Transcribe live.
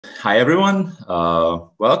Hi, everyone.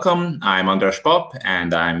 Welcome. I'm András Papp,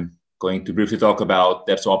 and I'm going to briefly talk about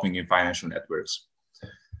debt swapping in financial networks.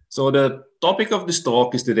 So the topic of this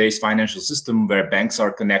talk is today's financial system where banks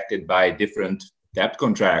are connected by different debt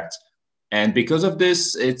contracts. And because of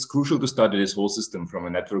this, it's crucial to study this whole system from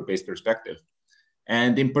a network-based perspective.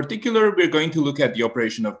 And in particular, we're going to look at the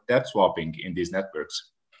operation of debt swapping in these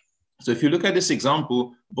networks. So if you look at this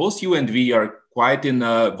example, both you and we are quite in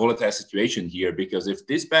a volatile situation here, because if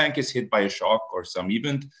this bank is hit by a shock or some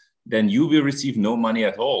event, then you will receive no money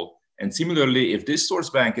at all. And similarly, if this source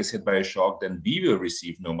bank is hit by a shock, then we will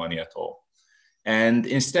receive no money at all. And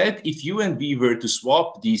instead, if you and we were to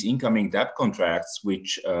swap these incoming debt contracts,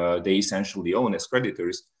 which they essentially own as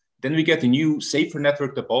creditors, then we get a new safer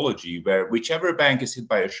network topology where whichever bank is hit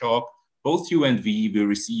by a shock, both you and we will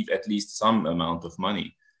receive at least some amount of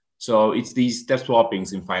money. So it's these debt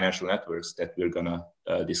swappings in financial networks that we're going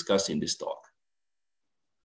to discuss in this talk.